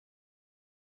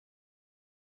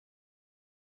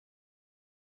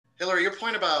Hilary, your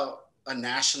point about a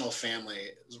national family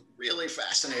is really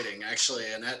fascinating,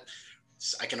 actually. And that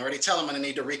I can already tell I'm going to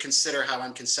need to reconsider how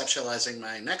I'm conceptualizing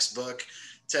my next book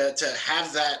to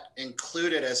have that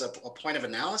included as a point of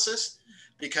analysis,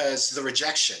 because the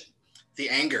rejection, the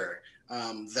anger,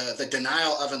 the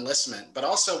denial of enlistment, but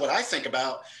also what I think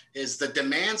about is the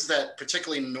demands that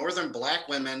particularly Northern Black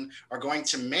women are going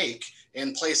to make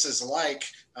in places like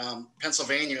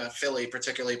Pennsylvania, Philly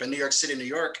particularly, but New York City, New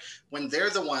York, when they're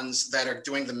the ones that are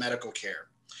doing the medical care.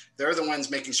 They're the ones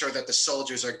making sure that the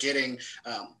soldiers are getting,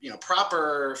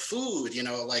 proper food,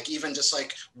 like even just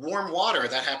like warm water.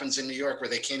 That happens in New York where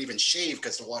they can't even shave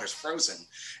because the water's frozen.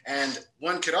 And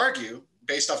one could argue,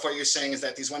 based off what you're saying, is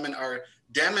that these women are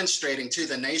demonstrating to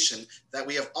the nation that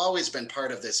we have always been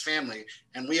part of this family,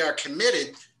 and we are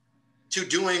committed to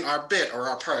doing our bit or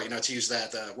our part, to use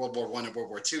that World War I and World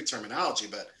War II terminology.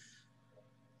 But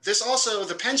this also,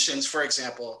 the pensions, for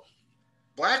example,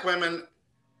 Black women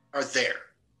are there,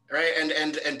 right?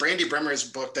 And Brandy Bremer's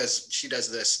book does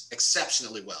this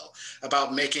exceptionally well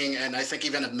about making, and I think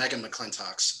even Megan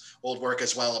McClintock's old work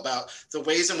as well, about the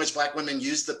ways in which Black women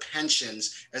use the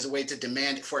pensions as a way to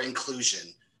demand for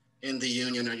inclusion in the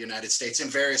Union or United States in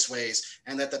various ways,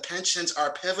 and that the pensions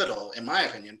are pivotal, in my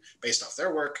opinion, based off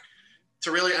their work, to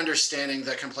really understanding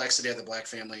the complexity of the Black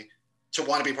family, to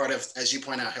want to be part of, as you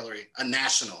point out, Hilary, a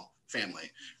national family,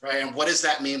 right? And what does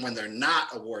that mean when they're not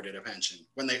awarded a pension?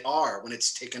 When they are, when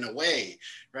it's taken away,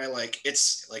 right? Like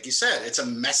it's, like you said, it's a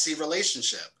messy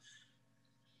relationship,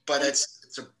 but it's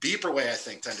a deeper way, I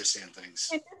think, to understand things.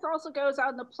 And this also goes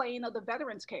out in the plane of the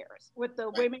veterans cares with the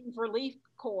Women's Relief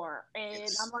Corps. And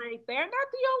yes. I'm like, they're not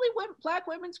the only Black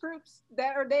women's groups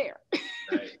that are there.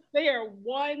 Right. They are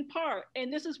one part.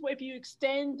 And this is if you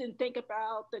extend and think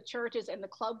about the churches and the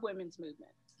club women's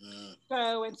movement.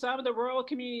 So in some of the rural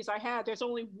communities I had, there's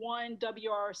only one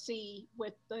WRC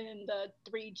within the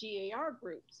 3 GAR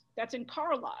groups. That's in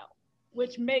Carlisle,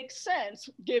 which makes sense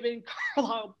given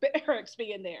Carlisle Barracks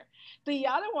being there. The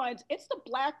other ones, it's the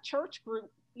Black church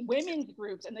group, women's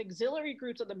groups, and the auxiliary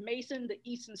groups of the Mason, the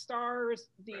Eastern Stars,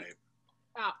 the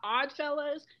Odd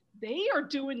Fellows. They are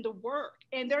doing the work.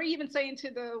 And they're even saying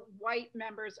to the white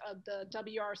members of the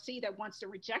WRC that wants to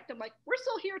reject them, like, we're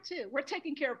still here too. We're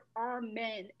taking care of our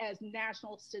men as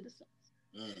national citizens.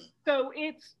 So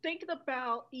it's thinking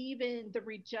about even the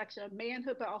rejection of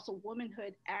manhood, but also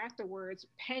womanhood afterwards,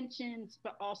 pensions,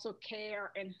 but also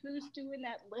care, and who's doing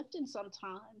that lifting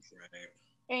sometimes. Right.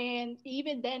 And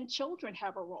even then, children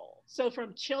have a role. So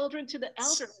from children to the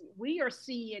elderly, we are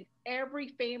seeing every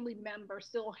family member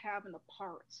still having a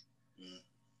part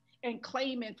and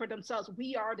claiming for themselves,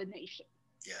 we are the nation.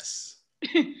 Yes.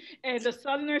 And the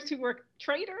Southerners who were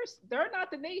traitors, they're not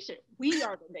the nation. We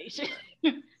are the nation.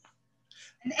 And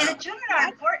the children are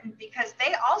important because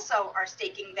they also are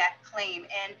staking that claim.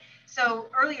 And so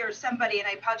earlier somebody, and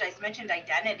I apologize, mentioned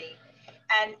identity.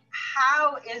 And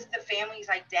how is the family's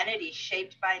identity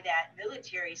shaped by that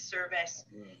military service?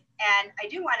 And I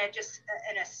do want to just,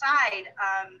 an aside,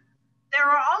 there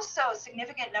are also a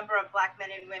significant number of Black men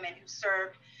and women who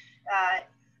served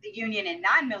the Union in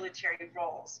non-military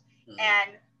roles.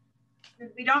 And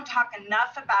we don't talk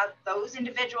enough about those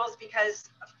individuals because,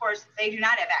 of course, they do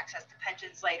not have access to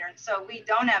pensions later. And so we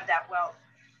don't have that wealth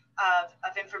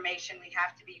of information. We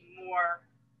have to be more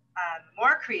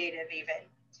creative even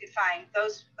to find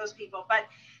those people. But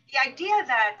the idea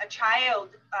that a child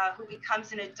who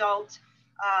becomes an adult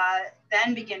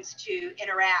then begins to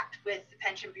interact with the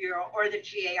Pension Bureau or the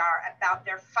GAR about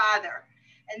their father,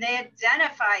 and they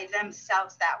identify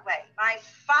themselves that way. My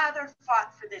father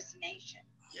fought for this nation,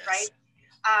 yes.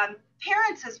 Right?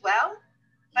 Parents as well,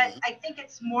 but I think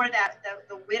it's more that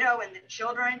the widow and the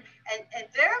children and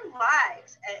their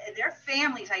lives, and their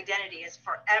family's identity is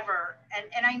forever.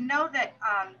 And I know that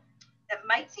that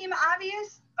might seem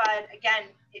obvious, but again,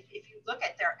 if you look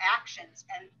at their actions,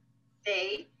 and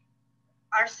they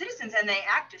are citizens and they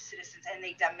act as citizens and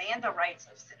they demand the rights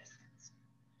of citizens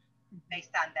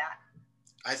based on that.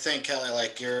 I think, Kelly,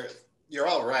 like you're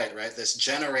all right? This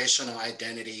generational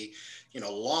identity,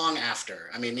 long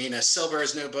after. I mean, Nina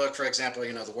Silber's new book, for example,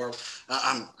 the world.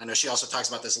 I know she also talks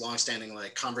about this longstanding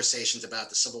conversations about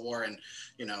the Civil War and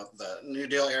the New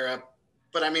Deal era.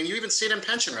 But I mean, you even see it in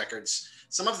pension records.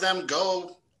 Some of them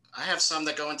go. I have some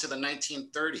that go into the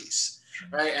 1930s.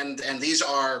 Right. And these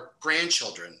are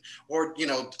grandchildren or,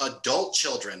 adult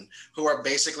children who are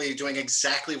basically doing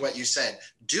exactly what you said.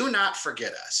 Do not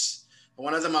forget us.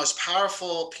 One of the most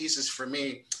powerful pieces for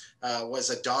me was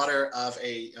a daughter of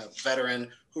a veteran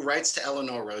who writes to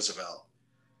Eleanor Roosevelt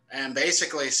and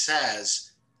basically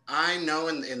says, I know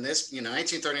in this,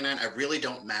 1939, I really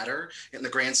don't matter in the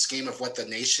grand scheme of what the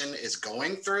nation is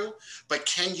going through, but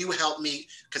can you help me?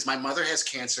 Because my mother has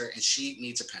cancer and she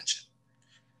needs a pension.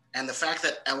 And the fact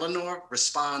that Eleanor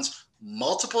responds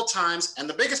multiple times, and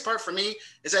the biggest part for me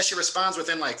is that she responds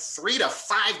within like 3 to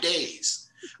 5 days.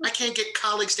 I can't get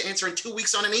colleagues to answer in 2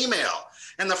 weeks on an email.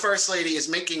 And the First Lady is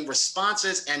making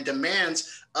responses and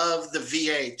demands of the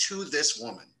VA to this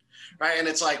woman. Right. And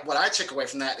it's like what I took away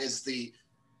from that is the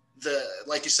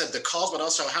like you said, the calls, but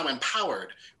also how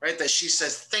empowered, right? That she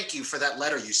says, thank you for that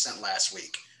letter you sent last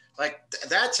week. Like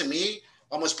that to me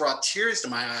almost brought tears to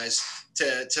my eyes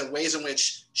to ways in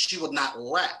which she would not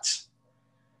let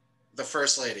the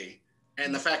First Lady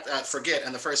and the fact forget,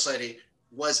 and the First Lady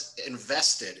was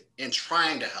invested in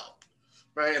trying to help,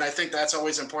 right? And I think that's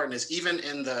always important is even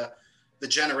in the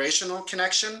generational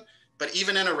connection, but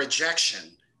even in a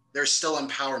rejection, there's still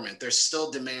empowerment, there's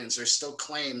still demands, there's still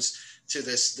claims to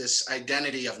this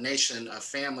identity of nation, of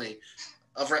family,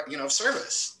 of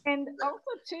service. And also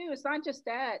too, it's not just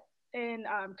that, and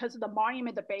because of the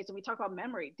monument debates, and we talk about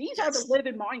memory, these are the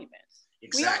living monuments.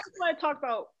 Exactly. We also want to talk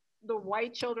about the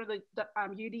white children, the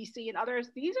UDC and others.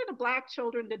 These are the black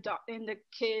children, and the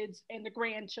kids and the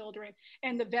grandchildren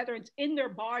and the veterans in their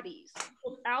bodies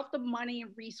without the money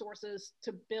and resources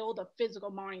to build a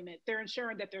physical monument. They're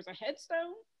ensuring that there's a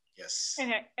headstone. Yes.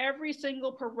 And at every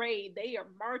single parade, they are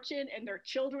marching and their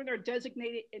children are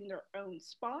designated in their own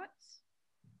spots.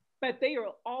 But they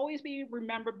will always be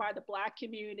remembered by the Black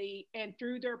community, and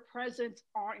through their presence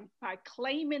on by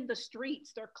claiming the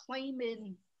streets, they're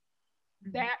claiming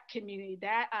that community,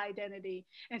 that identity,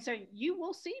 and so you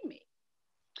will see me.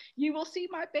 You will see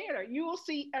my banner. You will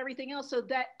see everything else. So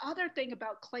that other thing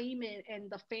about claiming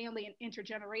and the family and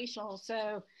intergenerational.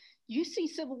 So you see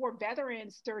Civil War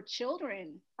veterans, their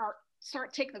children are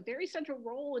start taking a very central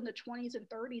role in the 20s and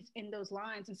 30s in those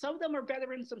lines. And some of them are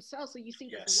veterans themselves. So you see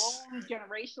this long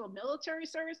generational military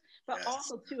service, but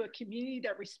also to a community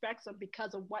that respects them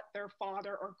because of what their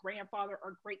father or grandfather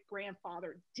or great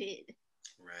grandfather did.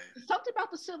 Right. Something about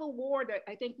the Civil War that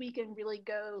I think we can really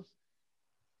go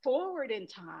forward in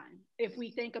time if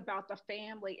we think about the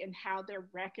family and how they're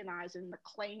recognizing the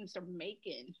claims they're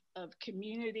making of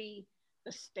community,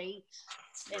 the state,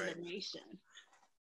 and the nation.